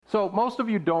So most of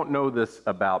you don't know this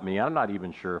about me. I'm not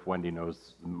even sure if Wendy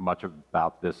knows much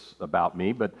about this about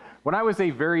me, but when I was a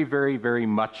very, very, very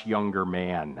much younger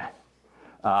man,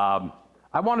 I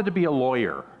wanted to be a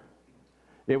lawyer.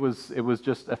 It was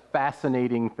just a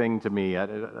fascinating thing to me.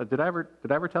 Did I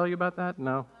ever tell you about that?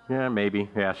 No? Yeah, maybe.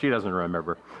 Yeah, she doesn't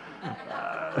remember.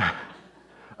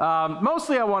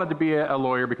 Mostly I wanted to be a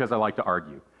lawyer because I like to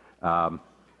argue.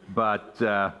 But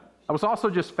I was also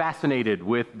just fascinated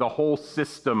with the whole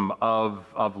system of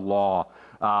law.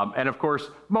 And of course,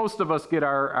 most of us get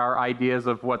our ideas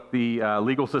of what the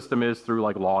legal system is through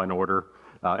like Law and Order.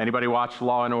 Anybody watch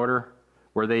Law and Order?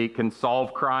 Where they can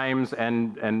solve crimes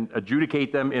and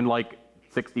adjudicate them in like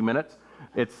 60 minutes.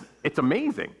 It's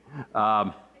amazing.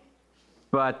 But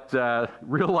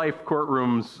real life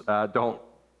courtrooms don't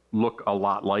look a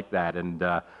lot like that. And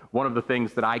one of the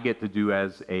things that I get to do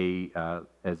as a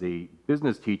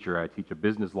business teacher, I teach a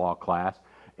business law class,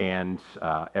 and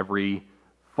every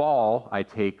fall I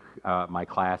take my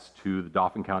class to the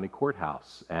Dauphin County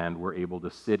Courthouse, and we're able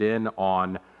to sit in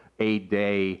on a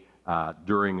day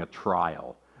during a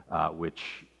trial,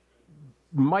 which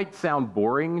might sound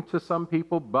boring to some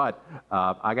people, but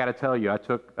I got to tell you, I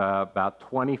took about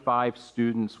 25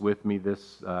 students with me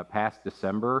this past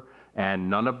December, and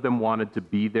none of them wanted to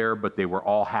be there, but they were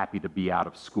all happy to be out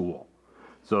of school.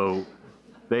 So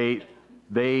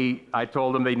I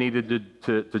told them they needed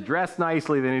to dress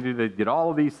nicely, they did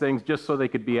all of these things just so they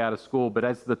could be out of school. But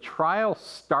as the trial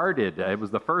started, it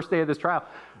was the first day of this trial,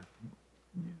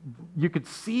 you could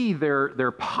see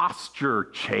their posture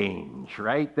change,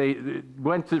 right? They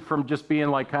went from just being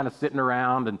like kind of sitting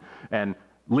around and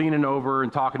leaning over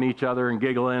and talking to each other and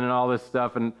giggling and all this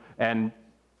stuff, and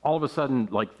all of a sudden,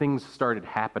 like, things started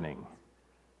happening.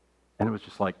 And it was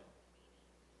just like,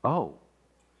 oh,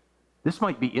 this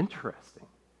might be interesting.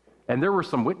 And there were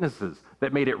some witnesses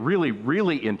that made it really,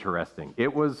 really interesting.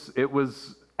 It was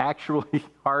actually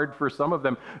hard for some of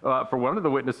them, for one of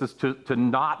the witnesses to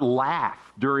not laugh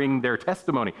during their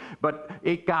testimony. But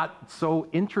it got so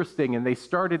interesting, and they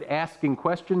started asking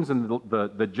questions, and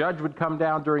the judge would come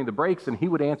down during the breaks, and he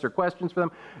would answer questions for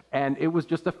them. And it was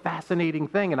just a fascinating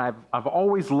thing, and I've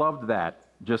always loved that,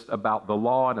 just about the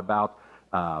law and about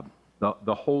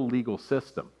the whole legal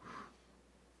system.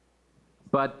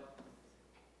 But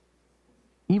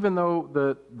even though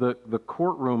the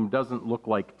courtroom doesn't look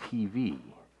like TV,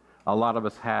 a lot of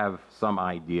us have some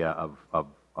idea of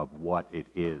what it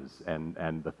is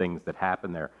and the things that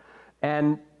happen there.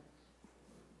 And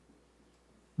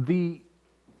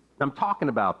I'm talking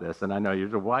about this, and I know you're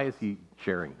saying, why is he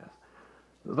sharing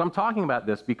this? I'm talking about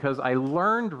this because I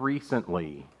learned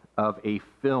recently of a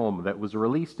film that was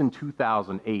released in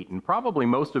 2008, and probably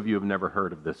most of you have never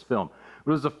heard of this film. It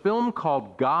was a film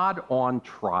called God on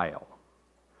Trial.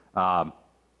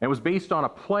 It was based on a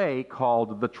play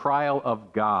called The Trial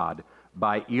of God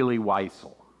by Elie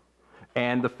Wiesel.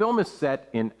 And the film is set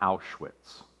in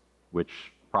Auschwitz, which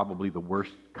probably the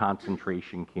worst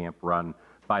concentration camp run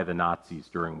by the Nazis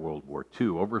during World War II.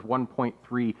 Over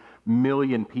 1.3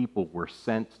 million people were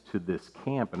sent to this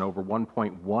camp, and over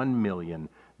 1.1 million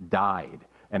died.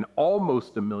 And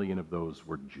almost 1 million of those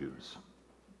were Jews.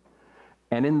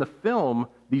 And in the film,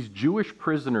 these Jewish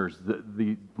prisoners,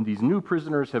 these new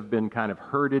prisoners have been kind of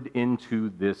herded into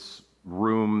this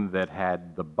room that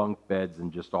had the bunk beds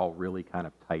and just all really kind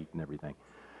of tight and everything.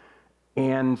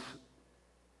 And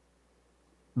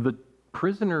the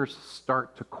prisoners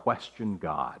start to question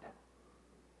God.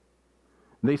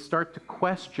 They start to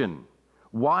question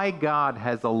why God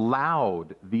has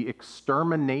allowed the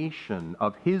extermination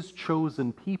of his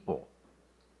chosen people.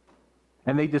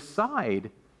 And they decide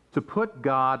to put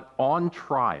God on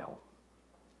trial.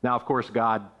 Now, of course,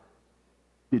 God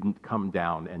didn't come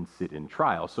down and sit in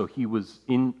trial, so he was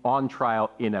on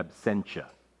trial in absentia.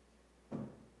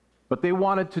 But they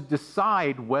wanted to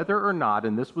decide whether or not,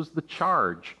 and this was the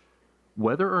charge,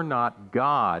 whether or not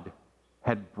God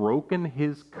had broken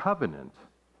his covenant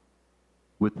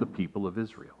with the people of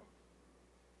Israel.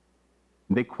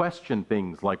 And they questioned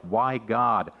things like why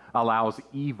God allows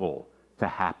evil to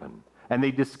happen. And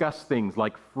they discuss things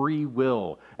like free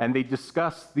will. And they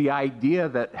discuss the idea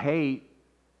that, hey,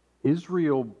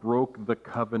 Israel broke the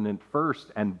covenant first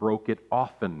and broke it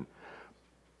often.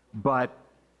 But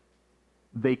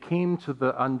they came to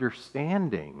the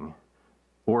understanding,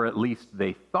 or at least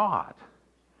they thought,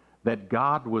 that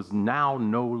God was now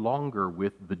no longer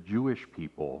with the Jewish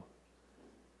people,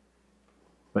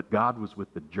 but God was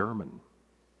with the German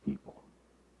people.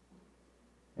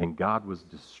 And God was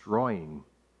destroying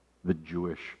the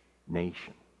Jewish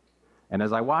nation. And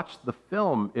as I watched the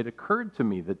film, it occurred to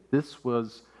me that this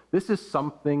is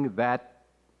something that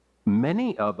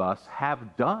many of us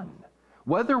have done.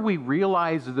 Whether we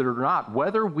realize it or not,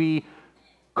 whether we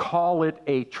call it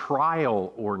a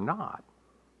trial or not,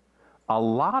 a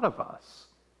lot of us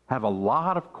have a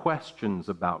lot of questions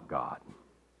about God.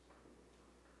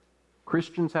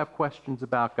 Christians have questions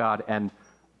about God, and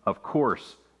of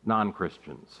course,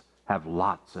 non-Christians have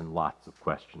lots and lots of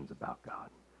questions about God.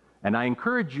 And I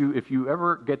encourage you, if you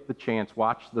ever get the chance,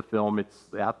 watch the film.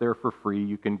 It's out there for free.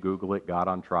 You can Google it, God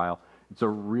on Trial. It's a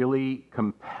really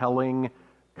compelling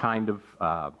kind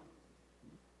of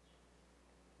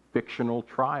fictional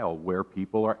trial where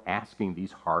people are asking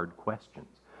these hard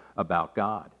questions about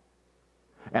God.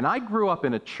 And I grew up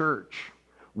in a church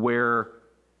where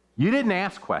you didn't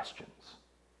ask questions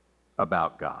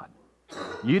about God.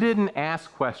 You didn't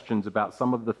ask questions about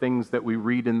some of the things that we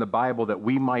read in the Bible that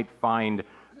we might find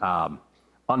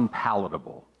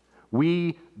unpalatable.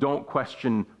 We don't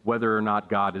question whether or not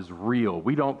God is real.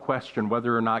 We don't question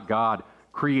whether or not God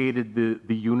created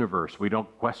the universe. We don't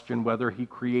question whether he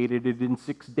created it in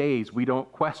 6 days. We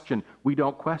don't question.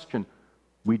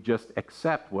 We just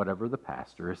accept whatever the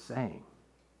pastor is saying.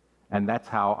 And that's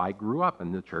how I grew up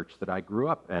in the church that I grew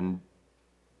up. And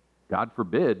God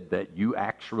forbid that you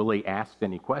actually asked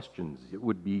any questions. It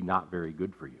would be not very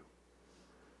good for you.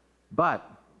 But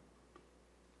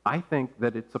I think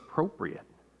that it's appropriate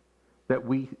that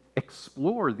we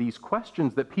explore these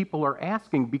questions that people are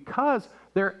asking because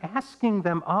they're asking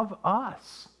them of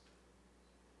us.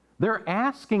 They're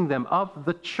asking them of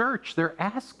the church. They're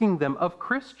asking them of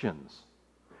Christians.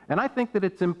 And I think that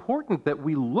it's important that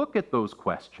we look at those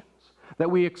questions,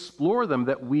 that we explore them,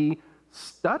 that we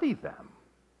study them,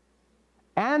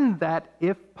 and that,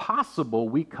 if possible,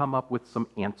 we come up with some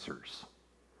answers,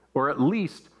 or at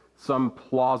least some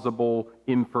plausible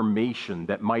information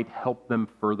that might help them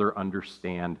further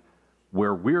understand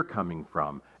where we're coming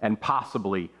from and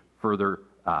possibly further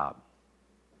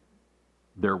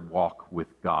their walk with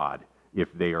God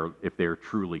if they are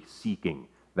truly seeking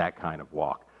that kind of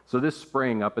walk. So this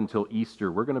spring up until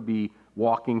Easter, we're going to be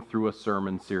walking through a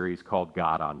sermon series called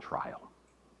God on Trial.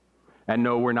 And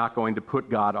no, we're not going to put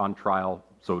God on trial,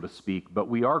 so to speak, but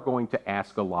we are going to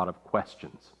ask a lot of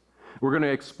questions. We're going to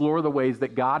explore the ways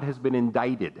that God has been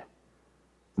indicted.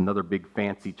 Another big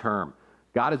fancy term.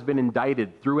 God has been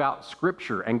indicted throughout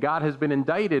Scripture, and God has been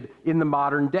indicted in the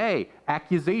modern day.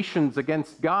 Accusations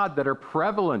against God that are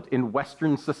prevalent in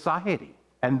Western society.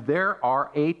 And there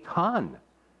are a ton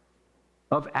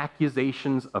of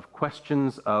accusations, of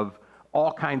questions, of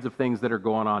all kinds of things that are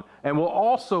going on. And we'll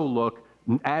also look,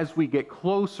 as we get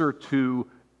closer to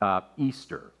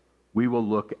Easter, we will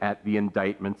look at the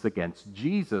indictments against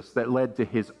Jesus that led to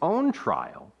his own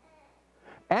trial.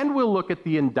 And we'll look at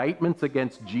the indictments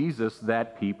against Jesus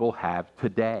that people have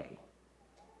today.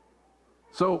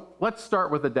 So let's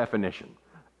start with a definition.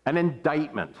 An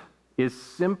indictment is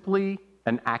simply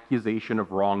an accusation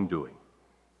of wrongdoing.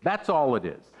 That's all it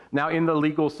is. Now, in the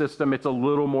legal system, it's a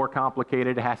little more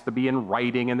complicated. It has to be in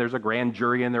writing, and there's a grand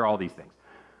jury, and there are all these things.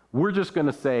 We're just going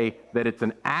to say that it's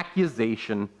an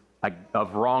accusation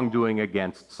of wrongdoing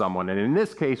against someone. And in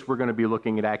this case, we're going to be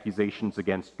looking at accusations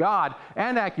against God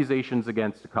and accusations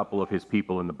against a couple of his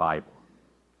people in the Bible.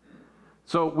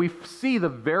 So we see the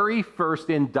very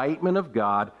first indictment of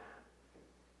God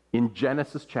in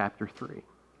Genesis chapter 3.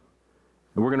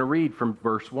 And we're going to read from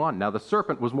verse 1. Now the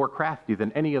serpent was more crafty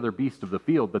than any other beast of the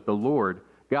field that the Lord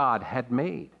God had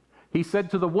made. He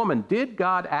said to the woman, "Did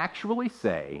God actually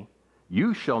say,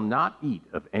 'You shall not eat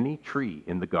of any tree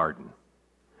in the garden'?"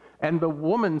 And the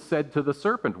woman said to the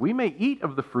serpent, "We may eat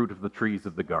of the fruit of the trees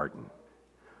of the garden.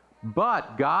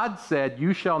 But God said,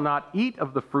 'You shall not eat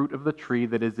of the fruit of the tree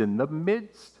that is in the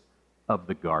midst of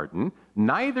the garden,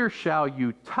 neither shall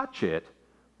you touch it,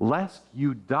 lest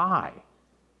you die.'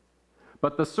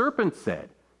 But the serpent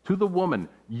said to the woman,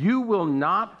 'You will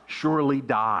not surely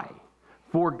die.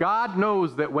 For God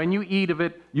knows that when you eat of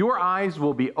it, your eyes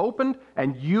will be opened,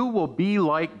 and you will be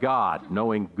like God,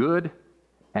 knowing good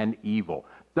and evil.'"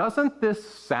 Doesn't this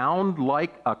sound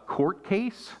like a court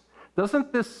case?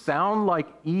 Doesn't this sound like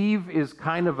Eve is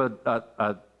kind of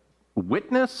a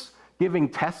witness giving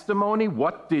testimony?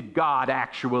 What did God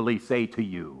actually say to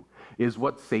you? Is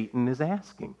what Satan is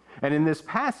asking. And in this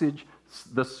passage,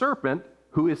 the serpent,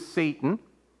 who is Satan,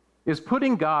 is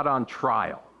putting God on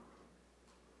trial.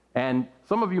 And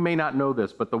some of you may not know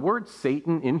this, but the word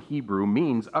Satan in Hebrew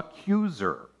means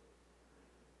accuser.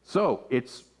 So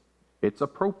it's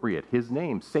appropriate, his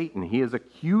name, Satan. He is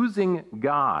accusing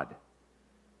God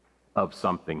of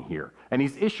something here. And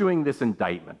he's issuing this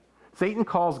indictment. Satan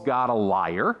calls God a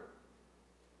liar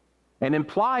and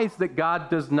implies that God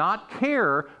does not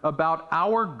care about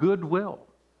our goodwill.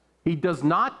 He does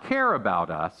not care about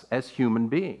us as human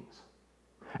beings.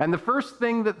 And the first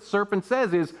thing that the serpent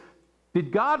says is,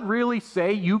 did God really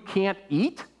say you can't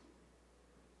eat?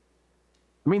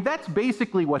 I mean, that's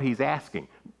basically what he's asking.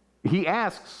 He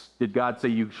asks, did God say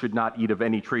you should not eat of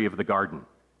any tree of the garden?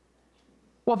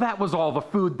 Well, that was all the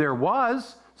food there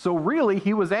was. So really,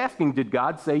 he was asking, did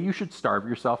God say you should starve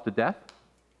yourself to death?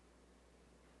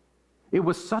 It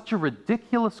was such a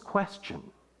ridiculous question.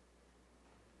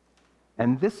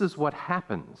 And this is what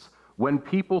happens when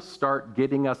people start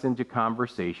getting us into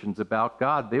conversations about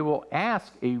God. They will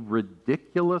ask a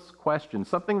ridiculous question,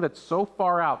 something that's so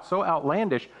far out, so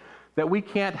outlandish, that we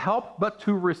can't help but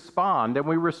to respond, and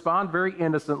we respond very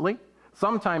innocently,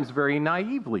 sometimes very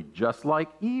naively, just like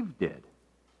Eve did.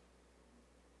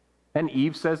 And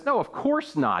Eve says, no, of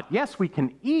course not. Yes, we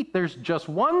can eat. There's just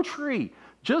one tree,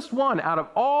 just one out of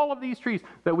all of these trees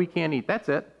that we can't eat. That's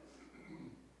it.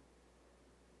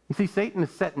 You see, Satan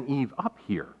is setting Eve up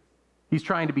here. He's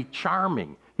trying to be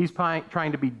charming. He's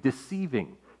trying to be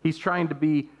deceiving. He's trying to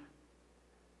be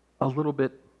a little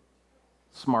bit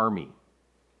smarmy,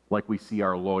 like we see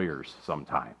our lawyers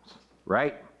sometimes,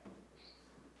 right?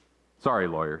 Sorry,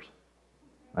 lawyers.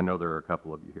 I know there are a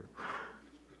couple of you here.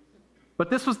 But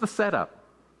this was the setup.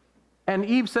 And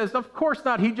Eve says, of course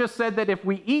not. He just said that if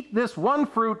we eat this one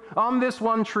fruit on this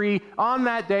one tree on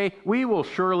that day, we will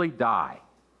surely die.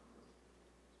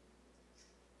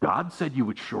 God said you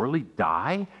would surely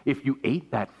die if you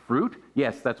ate that fruit?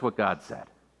 Yes, that's what God said.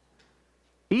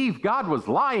 Eve, God was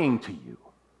lying to you.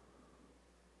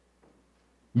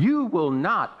 You will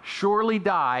not surely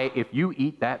die if you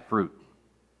eat that fruit.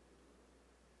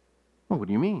 Well, what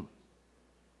do you mean?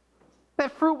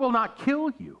 That fruit will not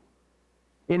kill you.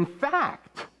 In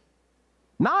fact,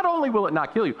 not only will it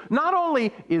not kill you, not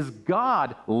only is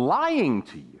God lying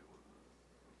to you,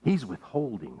 he's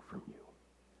withholding from you.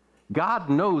 God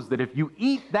knows that if you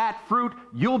eat that fruit,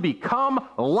 you'll become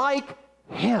like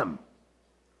him.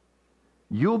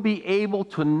 You'll be able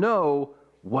to know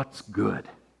what's good.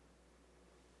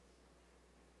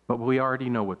 But we already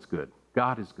know what's good.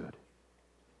 God is good.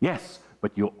 Yes,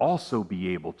 but you'll also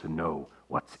be able to know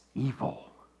what's evil.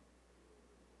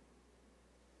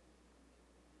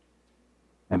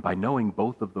 And by knowing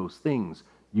both of those things,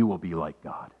 you will be like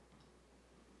God.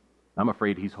 I'm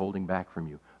afraid he's holding back from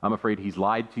you. I'm afraid he's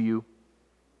lied to you.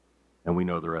 And we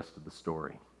know the rest of the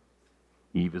story.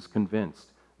 Eve is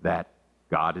convinced that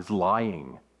God is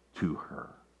lying to her.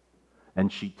 And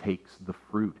she takes the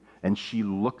fruit, and she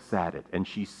looks at it, and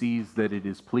she sees that it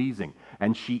is pleasing,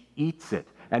 and she eats it.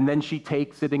 And then she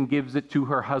takes it and gives it to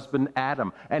her husband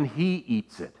Adam, and he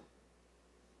eats it.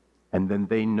 And then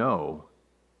they know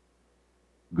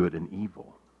good and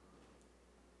evil.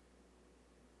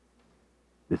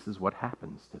 This is what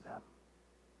happens to them.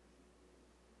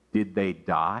 Did they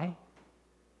die?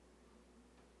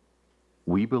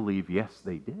 We believe, yes,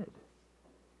 they did.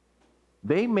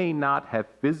 They may not have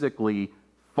physically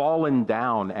fallen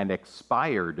down and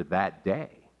expired that day,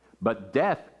 but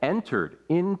death entered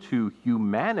into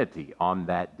humanity on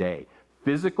that day.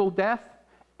 Physical death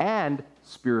and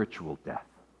spiritual death.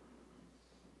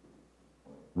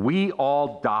 We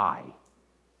all die.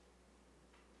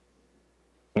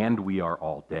 And we are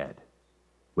all dead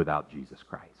without Jesus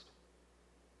Christ.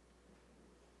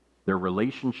 Their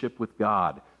relationship with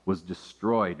God was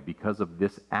destroyed because of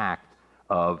this act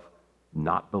of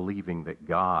not believing that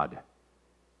God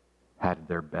had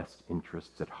their best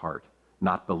interests at heart,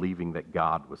 not believing that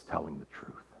God was telling the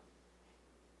truth.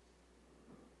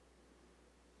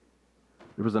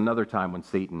 There was another time when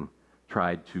Satan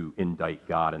tried to indict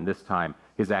God, and this time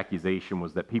his accusation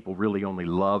was that people really only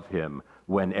love him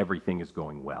when everything is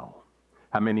going well.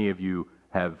 How many of you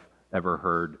have ever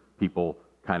heard people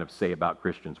kind of say about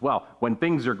Christians, well, when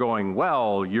things are going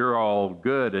well, you're all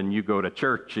good and you go to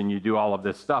church and you do all of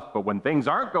this stuff, but when things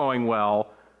aren't going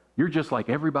well, you're just like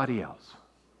everybody else.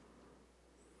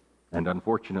 And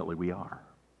unfortunately, we are.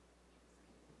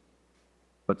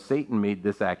 But Satan made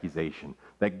this accusation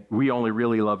that we only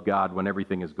really love God when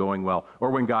everything is going well,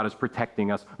 or when God is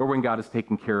protecting us, or when God is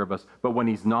taking care of us. But when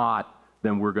he's not,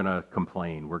 then we're going to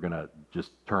complain. We're going to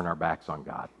just turn our backs on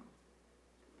God.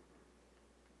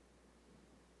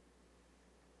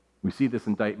 We see this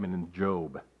indictment in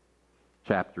Job,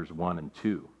 chapters 1 and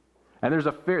 2. And there's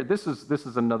this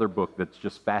is another book that's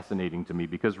just fascinating to me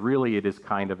because really it is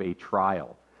kind of a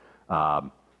trial.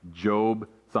 Job,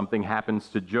 something happens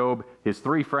to Job. His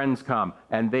three friends come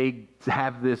and they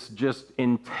have this just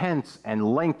intense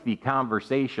and lengthy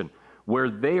conversation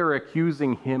where they are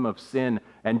accusing him of sin.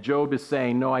 And Job is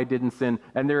saying, no, I didn't sin.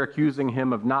 And they're accusing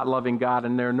him of not loving God.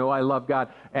 And they're, no, I love God.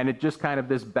 And it just kind of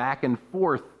this back and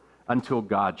forth. until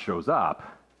God shows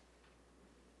up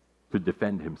to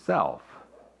defend himself.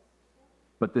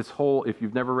 But this whole, if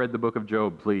you've never read the book of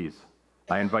Job, please,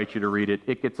 I invite you to read it.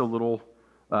 It gets a little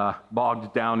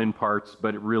bogged down in parts,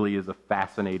 but it really is a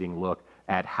fascinating look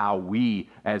at how we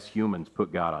as humans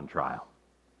put God on trial.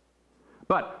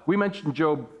 But we mentioned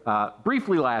Job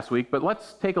briefly last week, but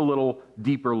let's take a little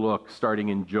deeper look starting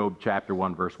in Job chapter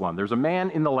 1, verse 1. There's a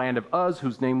man in the land of Uz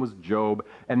whose name was Job,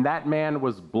 and that man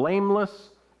was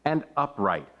blameless and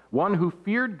upright, one who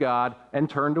feared God and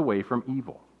turned away from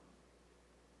evil.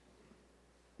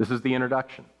 This is the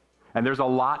introduction. And there's a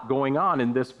lot going on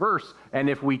in this verse, and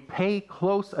if we pay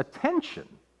close attention,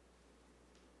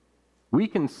 we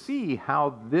can see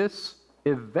how this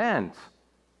event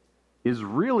is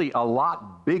really a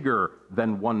lot bigger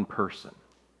than one person.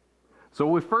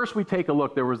 So first we take a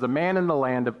look. There was a man in the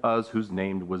land of Uz whose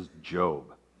name was Job.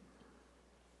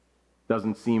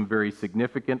 Doesn't seem very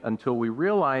significant until we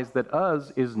realize that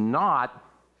Uz is not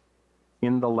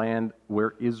in the land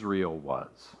where Israel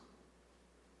was.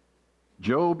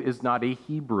 Job is not a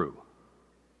Hebrew.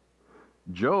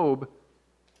 Job,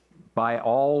 by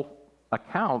all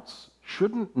accounts,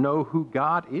 shouldn't know who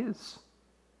God is.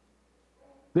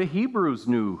 The Hebrews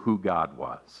knew who God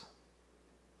was.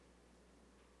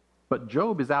 But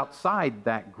Job is outside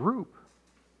that group.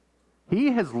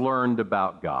 He has learned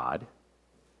about God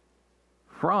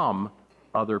from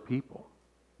other people.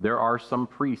 There are some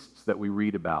priests that we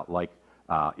read about, like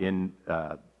in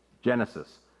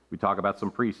Genesis. We talk about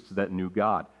some priests that knew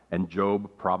God, and Job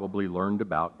probably learned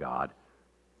about God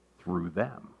through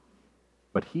them.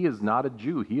 But he is not a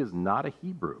Jew. He is not a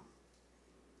Hebrew.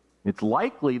 It's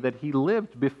likely that he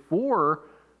lived before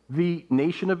the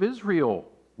nation of Israel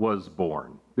was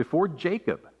born, before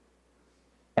Jacob.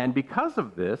 And because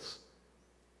of this,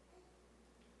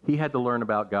 he had to learn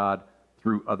about God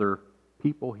through other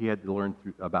people. He had to learn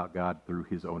about God through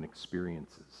his own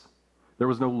experiences. There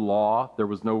was no law. There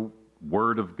was no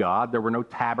word of God. There were no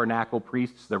tabernacle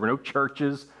priests. There were no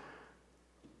churches.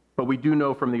 But we do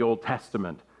know from the Old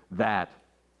Testament that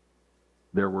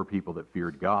there were people that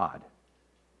feared God,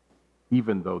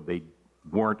 even though they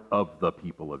weren't of the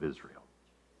people of Israel.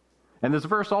 And this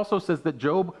verse also says that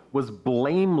Job was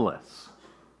blameless.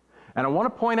 And I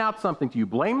want to point out something to you.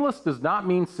 Blameless does not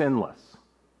mean sinless.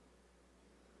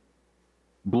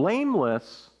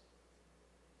 Blameless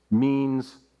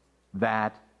means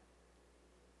that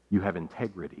you have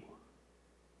integrity.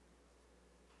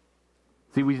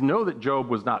 See, we know that Job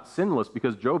was not sinless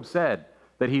because Job said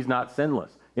that he's not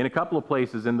sinless. In a couple of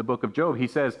places in the book of Job,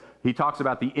 he talks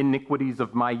about the iniquities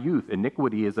of my youth.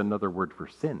 Iniquity is another word for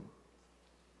sin.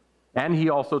 And he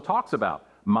also talks about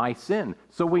my sin.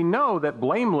 So we know that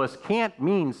blameless can't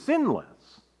mean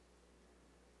sinless.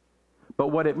 But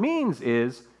what it means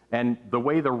is, and the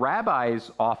way the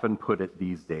rabbis often put it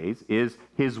these days, is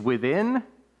his within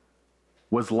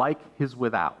was like his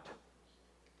without.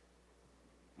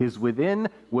 His within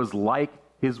was like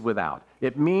his without.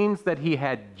 It means that he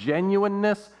had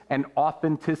genuineness and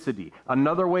authenticity.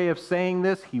 Another way of saying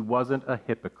this, he wasn't a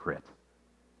hypocrite.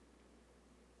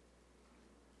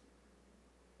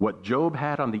 What Job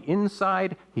had on the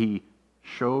inside, he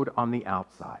showed on the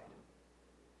outside.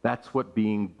 That's what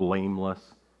being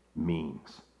blameless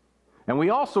means. And we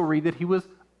also read that he was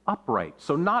upright.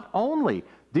 So not only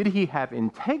did he have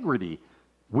integrity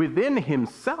within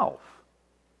himself,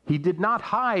 he did not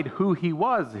hide who he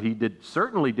was. He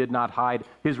certainly did not hide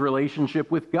his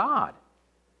relationship with God.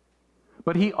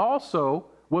 But he also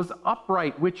was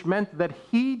upright, which meant that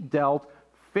he dealt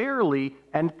fairly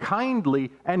and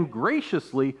kindly and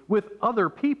graciously with other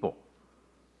people.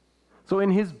 So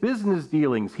in his business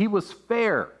dealings, he was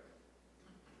fair.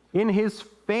 In his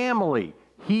family,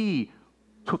 he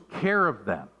took care of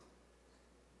them.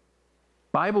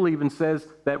 Bible even says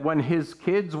that when his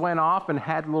kids went off and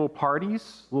had little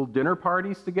parties, little dinner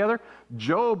parties together,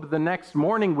 Job the next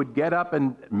morning would get up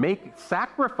and make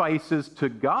sacrifices to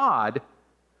God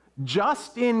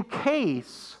just in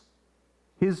case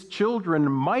his children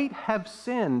might have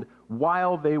sinned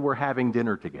while they were having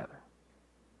dinner together.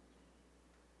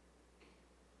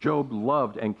 Job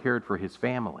loved and cared for his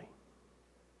family.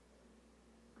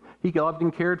 He loved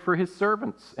and cared for his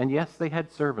servants. And yes, they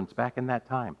had servants back in that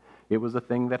time. It was a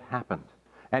thing that happened.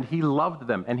 And he loved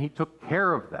them and he took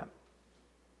care of them.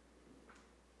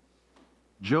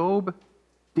 Job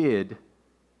did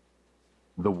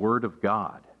the Word of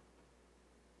God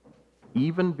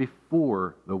even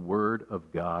before the Word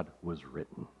of God was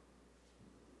written.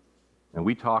 And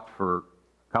we talked for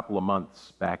a couple of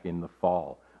months back in the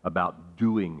fall about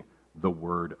doing the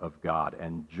Word of God.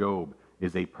 And Job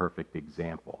is a perfect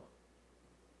example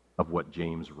of what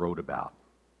James wrote about.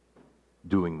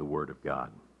 doing the Word of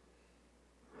God.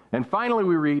 And finally,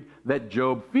 we read that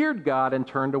Job feared God and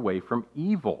turned away from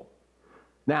evil.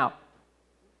 Now,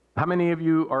 how many of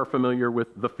you are familiar with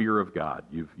the fear of God?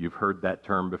 You've heard that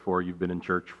term before. You've been in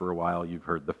church for a while. You've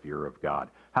heard the fear of God.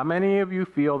 How many of you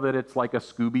feel that it's like a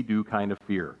Scooby-Doo kind of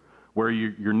fear, where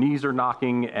your knees are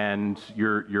knocking and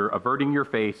you're averting your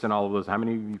face and all of those? How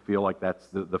many of you feel like that's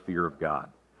the fear of God?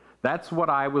 That's what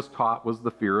I was taught was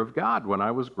the fear of God when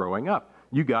I was growing up.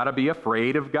 You got to be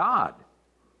afraid of God.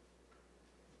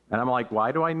 And I'm like,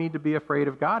 why do I need to be afraid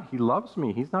of God? He loves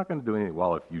me. He's not going to do anything.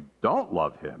 Well, if you don't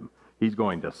love him, he's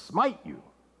going to smite you.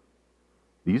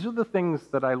 These are the things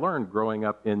that I learned growing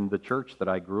up in the church that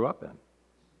I grew up in.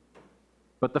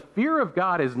 But the fear of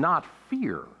God is not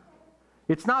fear.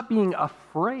 It's not being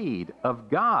afraid of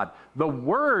God. The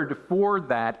word for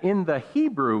that in the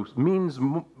Hebrew means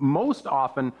most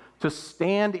often to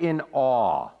stand in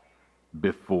awe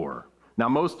before. Now,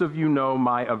 most of you know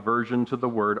my aversion to the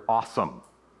word awesome.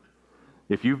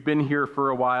 If you've been here for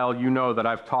a while, you know that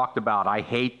I've talked about I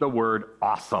hate the word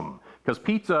awesome, because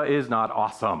pizza is not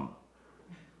awesome,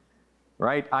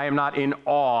 right? I am not in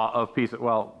awe of pizza.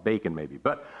 Well, bacon maybe,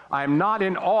 but I am not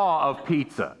in awe of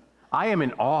pizza. I am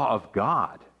in awe of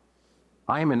God.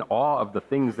 I am in awe of the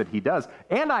things that he does,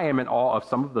 and I am in awe of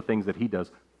some of the things that he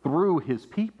does through his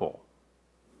people.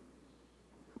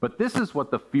 But this is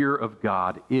what the fear of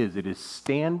God is. It is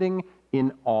standing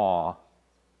in awe,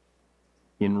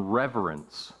 in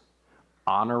reverence,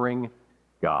 honoring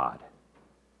God.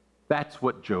 That's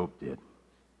what Job did.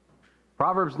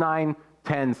 Proverbs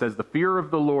 9:10 says, the fear of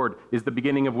the Lord is the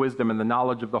beginning of wisdom, and the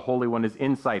knowledge of the Holy One is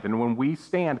insight. And when we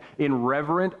stand in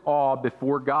reverent awe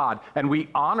before God, and we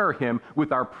honor him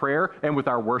with our prayer and with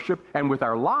our worship and with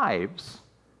our lives,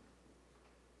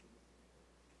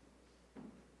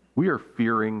 we are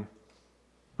fearing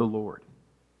the Lord.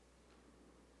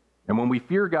 And when we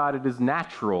fear God, it is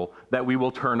natural that we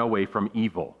will turn away from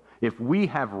evil. If we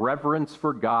have reverence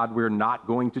for God, we're not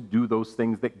going to do those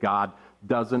things that God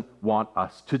doesn't want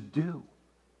us to do.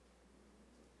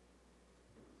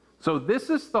 So this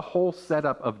is the whole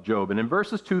setup of Job. And in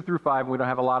verses 2 through 5, we don't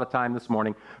have a lot of time this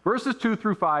morning, verses 2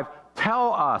 through 5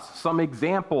 tell us some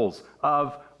examples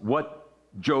of what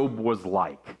Job was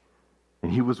like.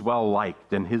 And he was well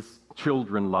liked, and his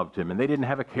children loved him, and they didn't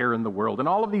have a care in the world, and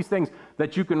all of these things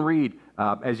that you can read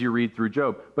as you read through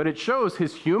Job. But it shows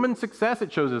his human success,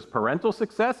 it shows his parental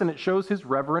success, and it shows his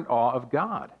reverent awe of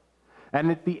God.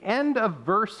 And at the end of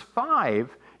verse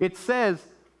 5, it says,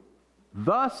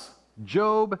 thus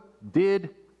Job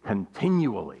did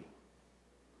continually.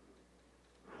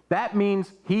 That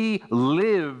means he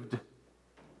lived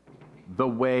the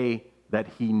way that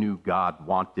he knew God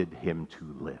wanted him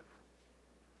to live.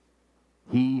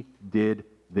 He did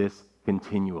this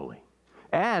continually.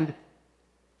 And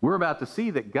we're about to see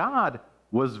that God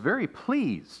was very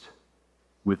pleased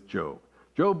with Job.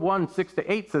 Job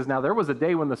 1:6-8 says, now there was a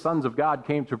day when the sons of God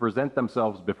came to present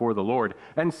themselves before the Lord,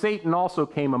 and Satan also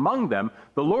came among them.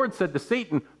 The Lord said to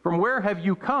Satan, from where have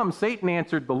you come? Satan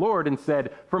answered the Lord and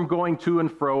said, from going to and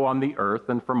fro on the earth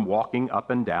and from walking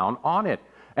up and down on it.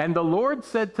 And the Lord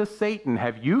said to Satan,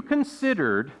 have you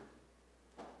considered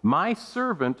my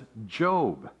servant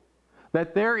Job,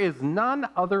 that there is none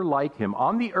other like him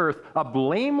on the earth, a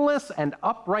blameless and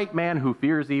upright man who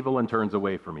fears evil and turns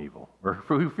away from evil, or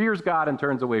who fears God and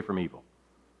turns away from evil.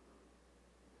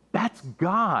 That's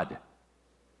God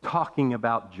talking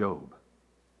about Job.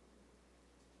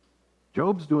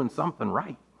 Job's doing something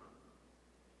right.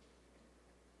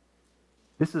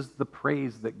 This is the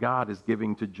praise that God is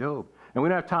giving to Job. And we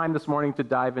don't have time this morning to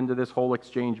dive into this whole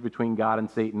exchange between God and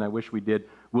Satan. I wish we did.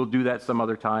 We'll do that some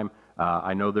other time.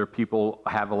 I know there are people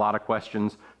have a lot of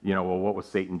questions. You know, well, what was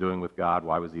Satan doing with God?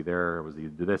 Why was he there? Was he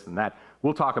do this and that?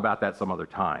 We'll talk about that some other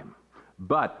time.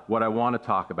 But what I want to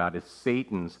talk about is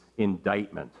Satan's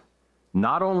indictment,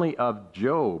 not only of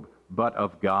Job, but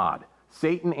of God.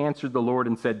 Satan answered the Lord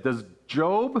and said, does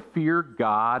Job fear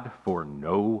God for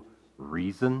no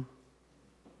reason?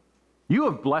 You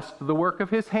have blessed the work of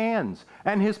his hands,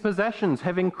 and his possessions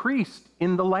have increased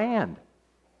in the land.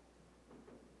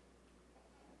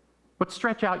 But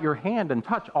stretch out your hand and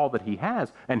touch all that he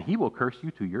has, and he will curse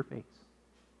you to your face.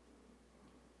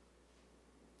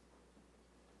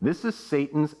 This is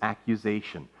Satan's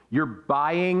accusation. You're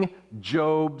buying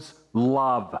Job's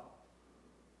love.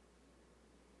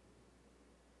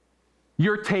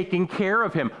 You're taking care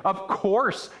of him. Of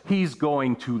course he's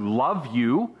going to love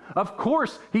you. Of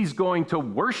course he's going to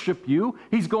worship you.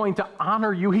 He's going to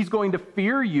honor you. He's going to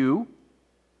fear you.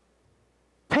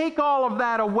 Take all of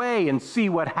that away and see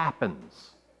what happens.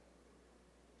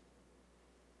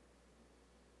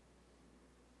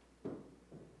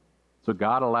 So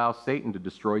God allows Satan to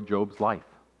destroy Job's life.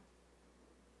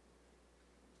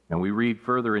 And we read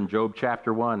further in Job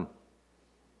chapter 1.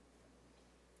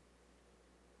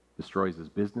 Destroys his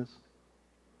business,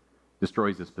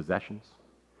 destroys his possessions,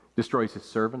 destroys his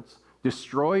servants,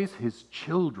 destroys his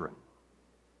children.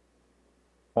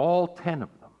 All 10 of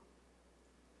them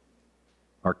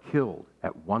are killed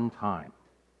at one time.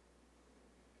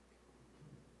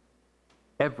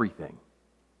 Everything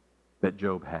that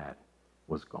Job had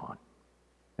was gone,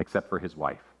 except for his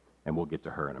wife, and we'll get to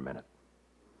her in a minute.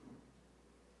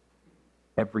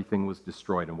 Everything was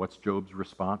destroyed. And what's Job's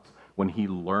response? When he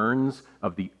learns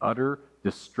of the utter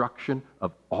destruction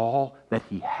of all that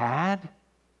he had,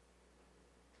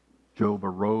 Job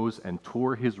arose and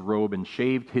tore his robe and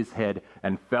shaved his head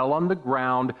and fell on the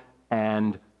ground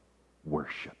and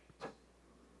worshipped.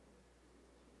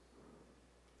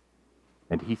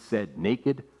 And he said,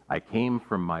 "Naked I came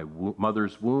from my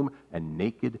mother's womb, and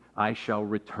naked I shall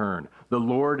return. The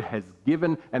Lord has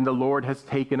given, and the Lord has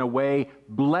taken away.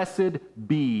 Blessed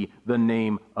be the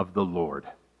name of the Lord."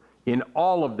 In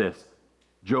all of this,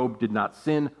 Job did not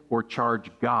sin or charge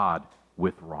God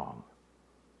with wrong.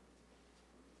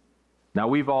 Now,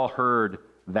 we've all heard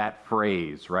that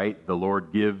phrase, right? The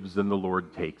Lord gives and the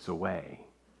Lord takes away.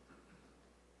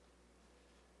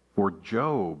 For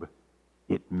Job,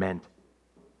 it meant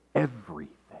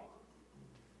everything.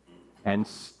 And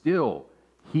still,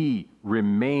 he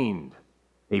remained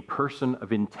a person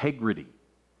of integrity.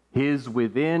 His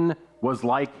within was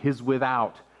like his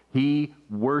without. He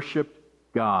worshiped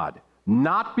God,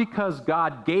 not because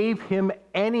God gave him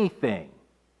anything,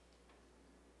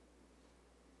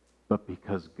 but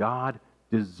because God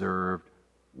deserved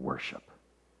worship.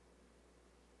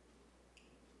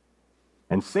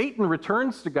 And Satan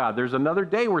returns to God. There's another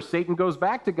day where Satan goes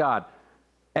back to God.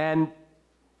 And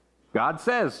God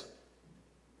says,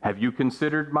 "Have you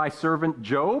considered my servant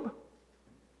Job?"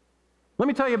 Let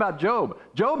me tell you about Job.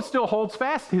 Job still holds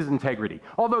fast his integrity,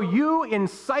 although you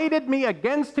incited me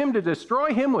against him to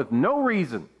destroy him with no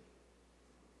reason.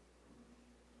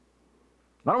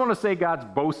 I don't want to say God's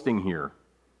boasting here,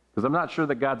 because I'm not sure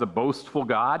that God's a boastful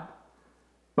God,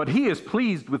 but he is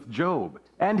pleased with Job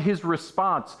and his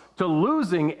response to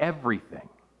losing everything.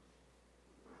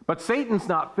 But Satan's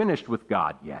not finished with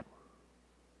God yet.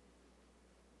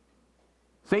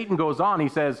 Satan goes on, he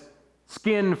says,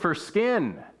 "Skin for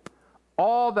skin.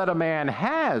 All that a man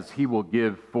has he will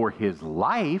give for his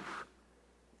life,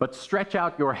 but stretch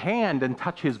out your hand and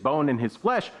touch his bone and his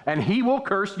flesh, and he will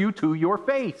curse you to your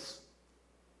face."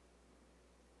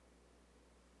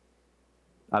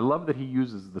 I love that he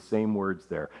uses the same words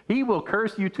there. He will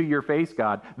curse you to your face,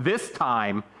 God. This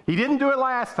time, he didn't do it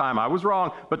last time, I was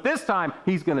wrong, but this time,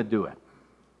 he's going to do it.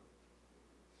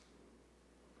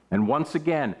 And once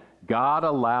again, God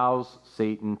allows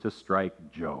Satan to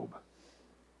strike Job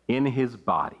in his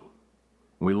body.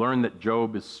 We learn that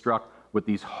Job is struck with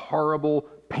these horrible,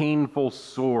 painful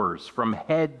sores from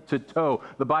head to toe.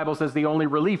 The Bible says the only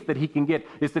relief that he can get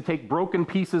is to take broken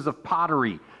pieces of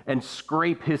pottery and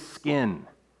scrape his skin.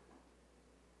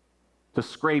 To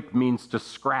scrape means to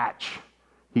scratch.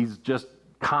 He's just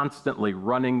constantly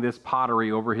running this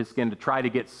pottery over his skin to try to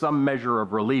get some measure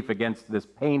of relief against this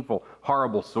painful,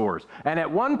 horrible sores. And at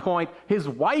one point, his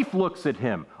wife looks at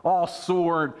him, all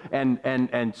sore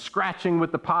and scratching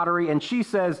with the pottery, and she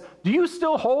says, "Do you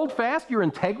still hold fast your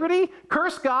integrity?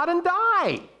 Curse God and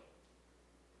die."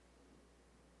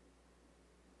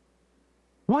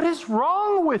 What is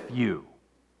wrong with you?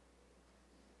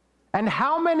 And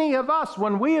how many of us,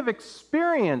 when we have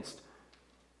experienced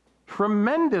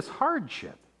tremendous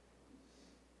hardship,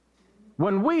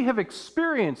 when we have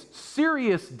experienced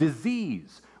serious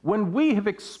disease, when we have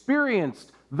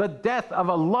experienced the death of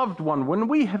a loved one, when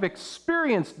we have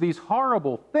experienced these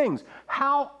horrible things,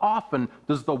 how often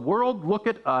does the world look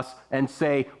at us and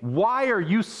say, "Why are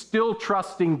you still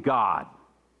trusting God?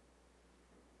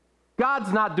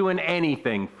 God's not doing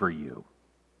anything for you."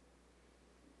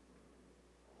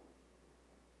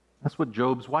 That's what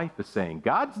Job's wife is saying.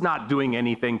 God's not doing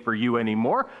anything for you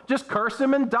anymore. Just curse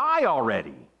him and die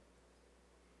already.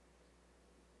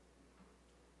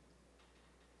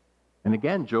 And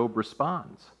again, Job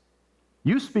responds,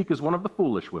 "You speak as one of the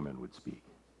foolish women would speak.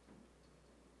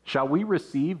 Shall we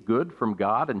receive good from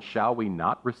God, and shall we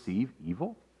not receive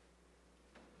evil?"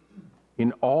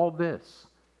 In all this,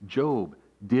 Job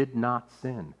did not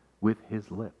sin with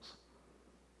his lips.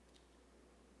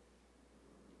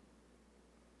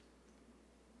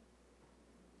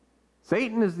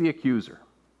 Satan is the accuser.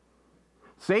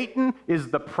 Satan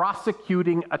is the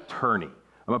prosecuting attorney.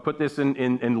 I'm going to put this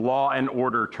in law and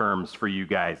order terms for you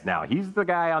guys now. He's the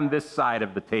guy on this side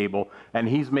of the table, and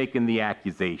he's making the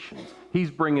accusations.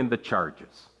 He's bringing the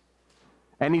charges.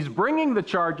 And he's bringing the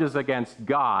charges against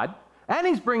God, and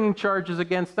he's bringing charges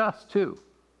against us too.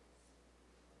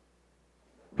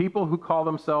 People who call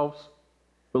themselves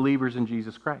believers in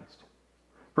Jesus Christ.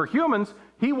 For humans,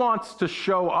 he wants to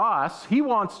show us, he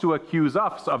wants to accuse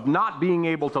us of not being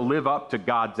able to live up to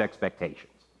God's expectations.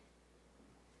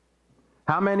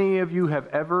 How many of you have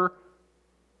ever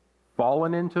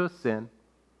fallen into a sin,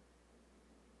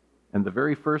 and the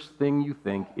very first thing you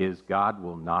think is, God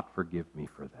will not forgive me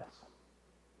for this?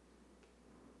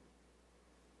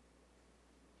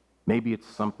 Maybe it's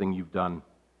something you've done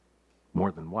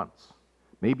more than once.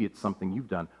 Maybe it's something you've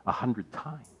done 100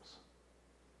 times.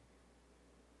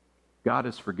 God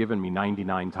has forgiven me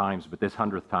 99 times, but this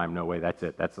 100th time, no way, that's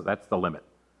it. That's the limit.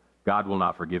 God will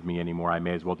not forgive me anymore. I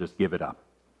may as well just give it up.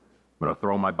 I'm going to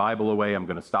throw my Bible away. I'm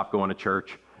going to stop going to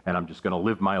church, and I'm just going to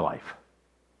live my life.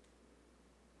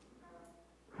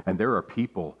 And there are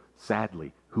people,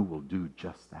 sadly, who will do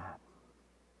just that.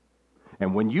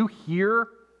 And when you hear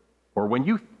or when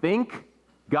you think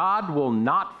God will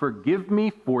not forgive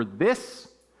me for this,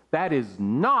 that is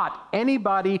not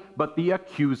anybody but the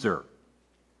accuser.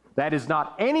 That is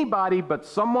not anybody but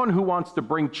someone who wants to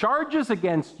bring charges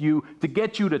against you to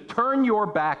get you to turn your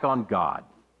back on God,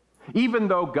 even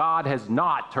though God has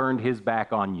not turned his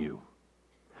back on you.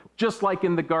 Just like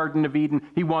in the Garden of Eden,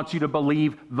 he wants you to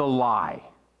believe the lie.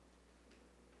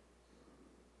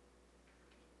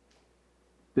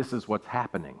 This is what's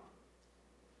happening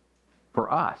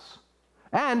for us.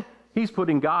 And he's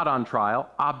putting God on trial,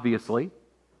 obviously.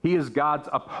 He is God's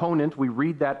opponent. We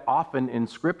read that often in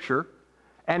Scripture.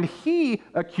 And he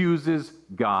accuses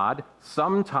God,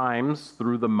 sometimes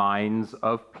through the minds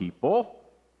of people,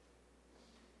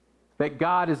 that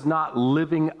God is not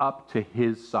living up to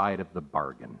his side of the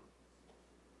bargain.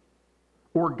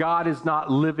 Or God is not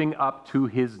living up to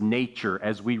his nature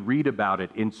as we read about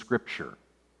it in Scripture.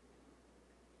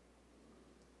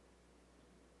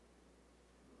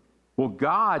 Well,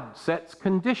 God sets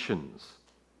conditions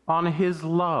on his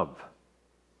love.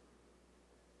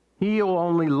 He'll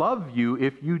only love you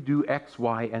if you do X,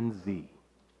 Y, and Z.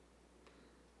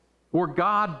 Or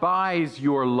God buys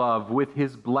your love with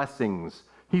his blessings.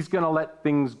 He's going to let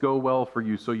things go well for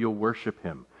you so you'll worship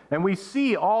him. And we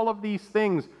see all of these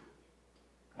things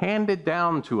handed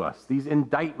down to us, these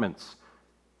indictments.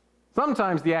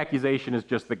 Sometimes the accusation is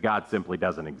just that God simply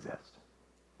doesn't exist.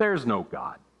 There's no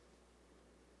God.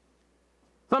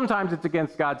 Sometimes it's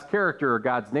against God's character or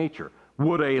God's nature.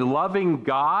 Would a loving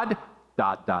God ...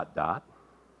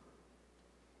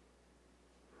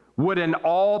 Would an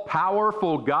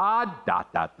all-powerful God ...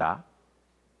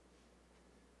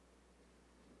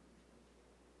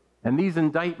 And these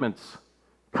indictments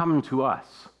come to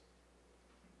us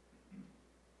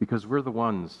because we're the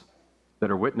ones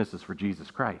that are witnesses for Jesus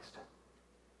Christ.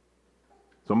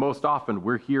 So most often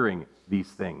we're hearing these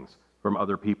things from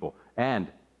other people, and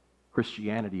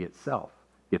Christianity itself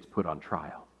gets put on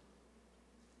trial.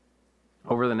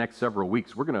 Over the next several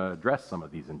weeks, we're going to address some of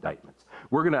these indictments.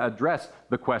 We're going to address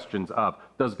the questions of,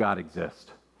 does God exist?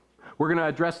 We're going to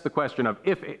address the question of,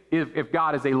 if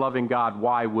God is a loving God,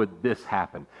 why would this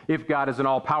happen? If God is an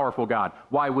all-powerful God,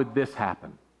 why would this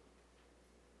happen?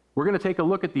 We're going to take a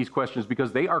look at these questions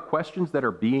because they are questions that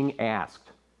are being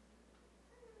asked.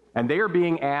 And they are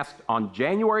being asked on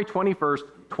January 21st,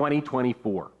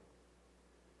 2024.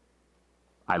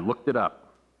 I looked it up.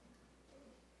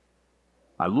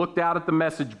 I looked out at the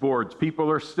message boards.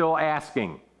 People are still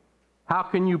asking, how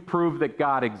can you prove that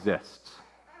God exists?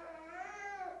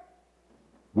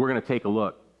 We're going to take a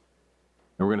look,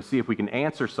 and we're going to see if we can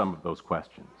answer some of those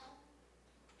questions.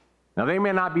 Now, they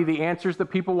may not be the answers that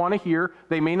people want to hear.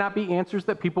 They may not be answers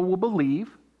that people will believe,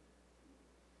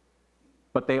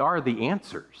 but they are the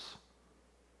answers.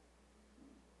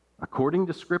 According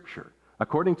to Scripture,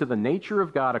 according to the nature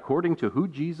of God, according to who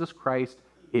Jesus Christ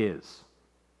is,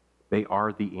 they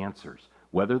are the answers,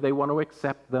 whether they want to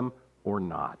accept them or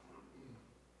not.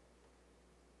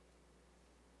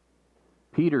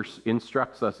 Peter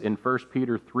instructs us in 1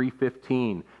 Peter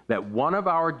 3:15 that one of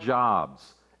our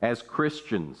jobs as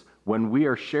Christians, when we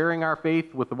are sharing our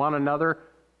faith with one another,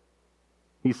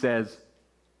 he says,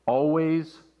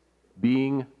 always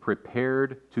being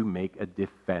prepared to make a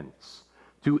defense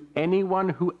to anyone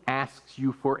who asks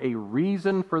you for a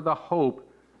reason for the hope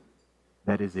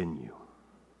that is in you.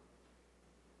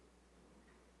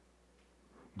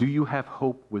 Do you have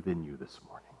hope within you this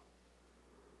morning?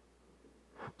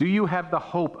 Do you have the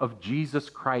hope of Jesus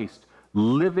Christ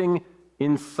living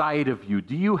inside of you?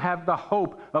 Do you have the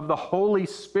hope of the Holy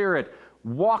Spirit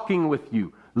walking with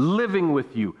you, living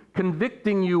with you,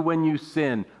 convicting you when you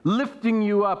sin, lifting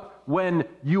you up when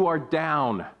you are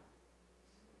down?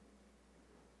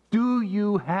 Do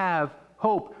you have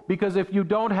hope? Because if you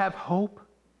don't have hope,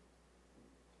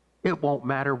 it won't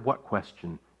matter what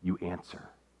question you answer.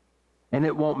 And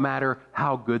it won't matter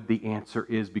how good the answer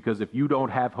is, because if you don't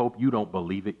have hope, you don't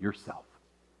believe it yourself.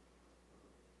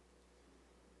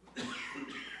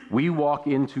 We walk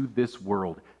into this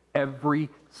world every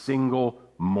single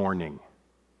morning.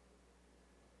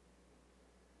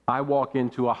 I walk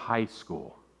into a high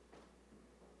school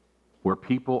where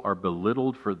people are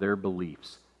belittled for their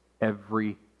beliefs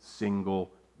every single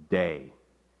day.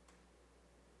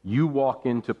 You walk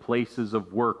into places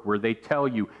of work where they tell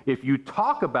you if you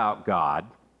talk about God,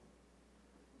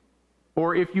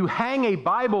 or if you hang a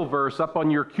Bible verse up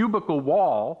on your cubicle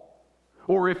wall,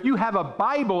 or if you have a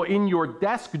Bible in your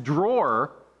desk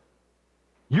drawer,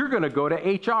 you're going to go to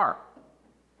HR.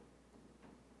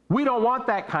 We don't want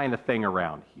that kind of thing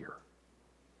around here.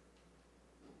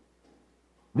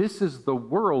 This is the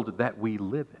world that we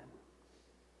live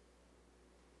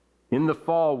in. In the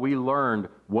fall, we learned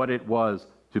what it was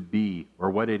to be, or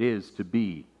what it is to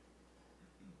be,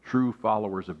 true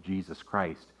followers of Jesus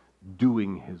Christ,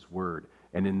 doing His Word.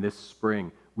 And in this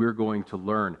spring, we're going to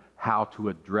learn how to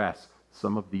address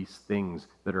some of these things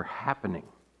that are happening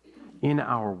in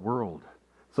our world,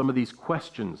 some of these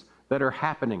questions that are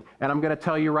happening. And I'm going to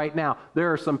tell you right now,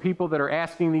 there are some people that are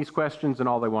asking these questions and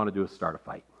all they want to do is start a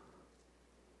fight.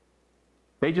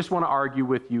 They just want to argue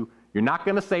with you. You're not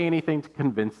going to say anything to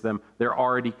convince them. They're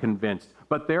already convinced.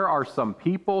 But there are some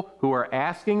people who are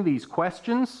asking these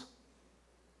questions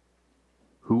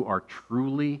who are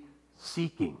truly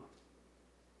seeking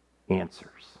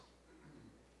answers.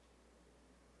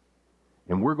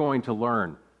 And we're going to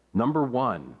learn, number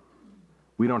one,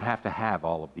 we don't have to have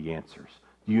all of the answers.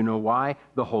 Do you know why?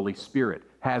 The Holy Spirit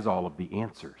has all of the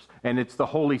answers. And it's the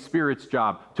Holy Spirit's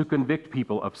job to convict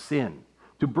people of sin,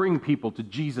 to bring people to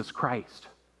Jesus Christ.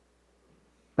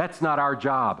 That's not our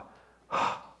job.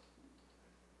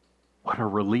 What a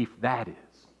relief that is.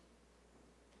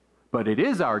 But it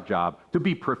is our job to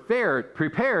be prepared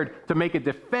to make a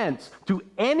defense to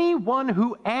anyone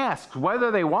who asks,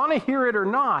 whether they want to hear it or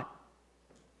not,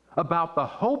 about the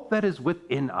hope that is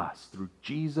within us through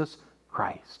Jesus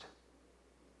Christ.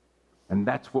 And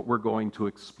that's what we're going to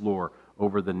explore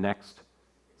over the next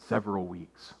several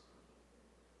weeks.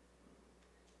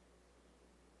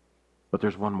 But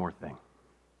there's one more thing,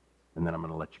 and then I'm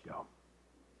going to let you go.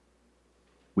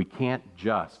 We can't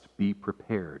just be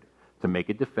prepared to make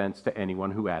a defense to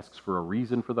anyone who asks for a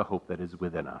reason for the hope that is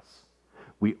within us.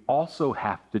 We also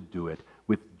have to do it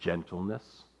with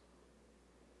gentleness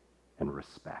and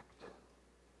respect.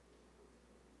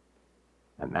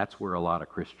 And that's where a lot of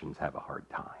Christians have a hard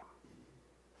time.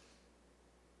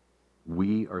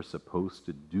 We are supposed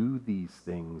to do these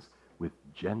things with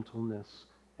gentleness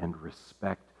and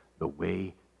respect, the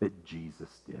way that Jesus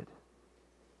did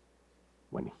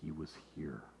when He was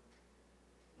here.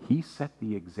 He set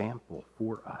the example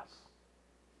for us.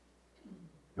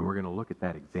 And we're going to look at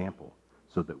that example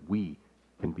so that we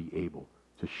can be able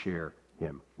to share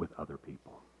Him with other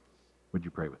people. Would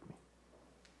you pray with me?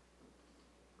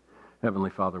 Heavenly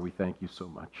Father, we thank you so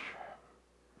much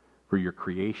for your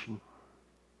creation.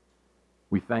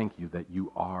 We thank you that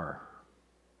you are.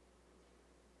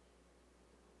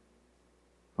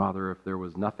 Father, if there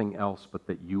was nothing else but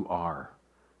that you are,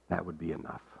 that would be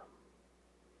enough.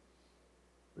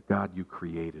 But God, you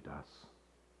created us.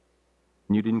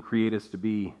 And you didn't create us to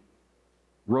be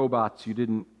robots. You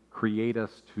didn't create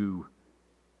us to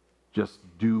just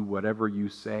do whatever you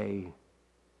say.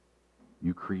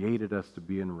 You created us to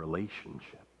be in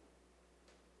relationship.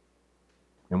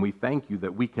 And we thank you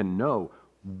that we can know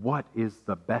what is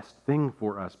the best thing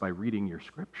for us by reading your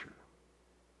scripture.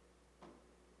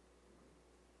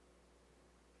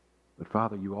 But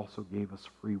Father, you also gave us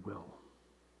free will.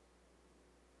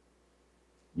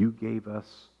 You gave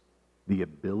us the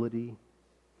ability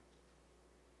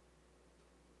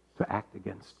to act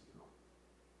against you.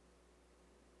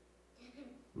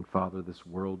 And Father, this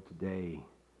world today,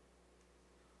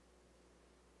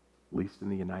 at least in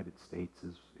the United States,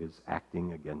 is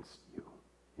acting against you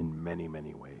in many,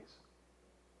 many ways.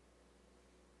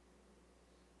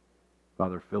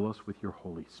 Father, fill us with your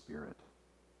Holy Spirit.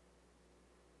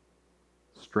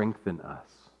 Strengthen us.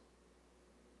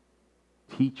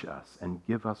 Teach us and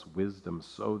give us wisdom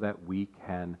so that we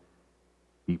can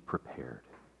be prepared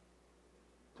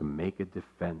to make a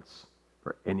defense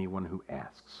for anyone who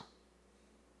asks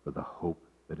for the hope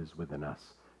that is within us.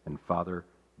 And Father,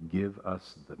 Give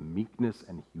us the meekness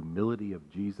and humility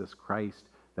of Jesus Christ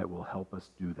that will help us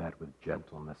do that with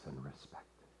gentleness and respect.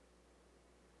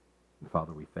 And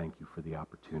Father, we thank you for the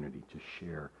opportunity to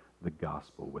share the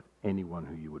gospel with anyone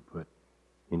who you would put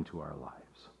into our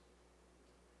lives.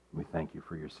 We thank you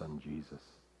for your Son, Jesus.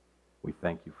 We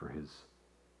thank you for his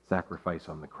sacrifice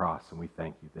on the cross, and we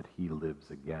thank you that he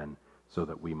lives again so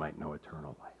that we might know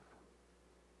eternal life.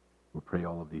 We pray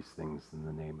all of these things in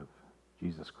the name of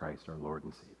Jesus Christ, our Lord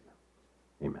and Savior.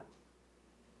 Amen.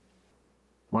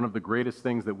 One of the greatest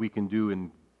things that we can do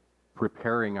in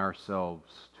preparing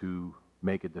ourselves to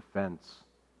make a defense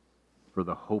for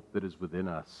the hope that is within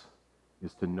us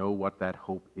is to know what that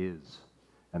hope is.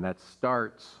 And that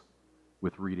starts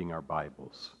with reading our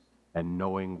Bibles and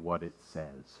knowing what it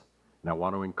says. And I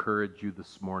want to encourage you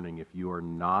this morning, if you are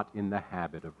not in the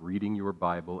habit of reading your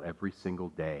Bible every single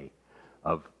day,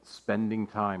 of spending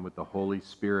time with the Holy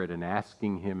Spirit and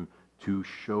asking him to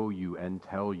show you and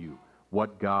tell you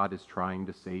what God is trying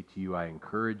to say to you, I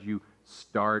encourage you,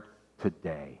 start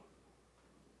today.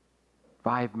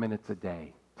 5 minutes a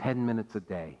day, 10 minutes a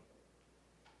day.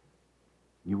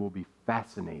 You will be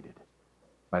fascinated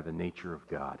by the nature of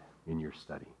God in your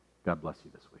study. God bless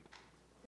you this week.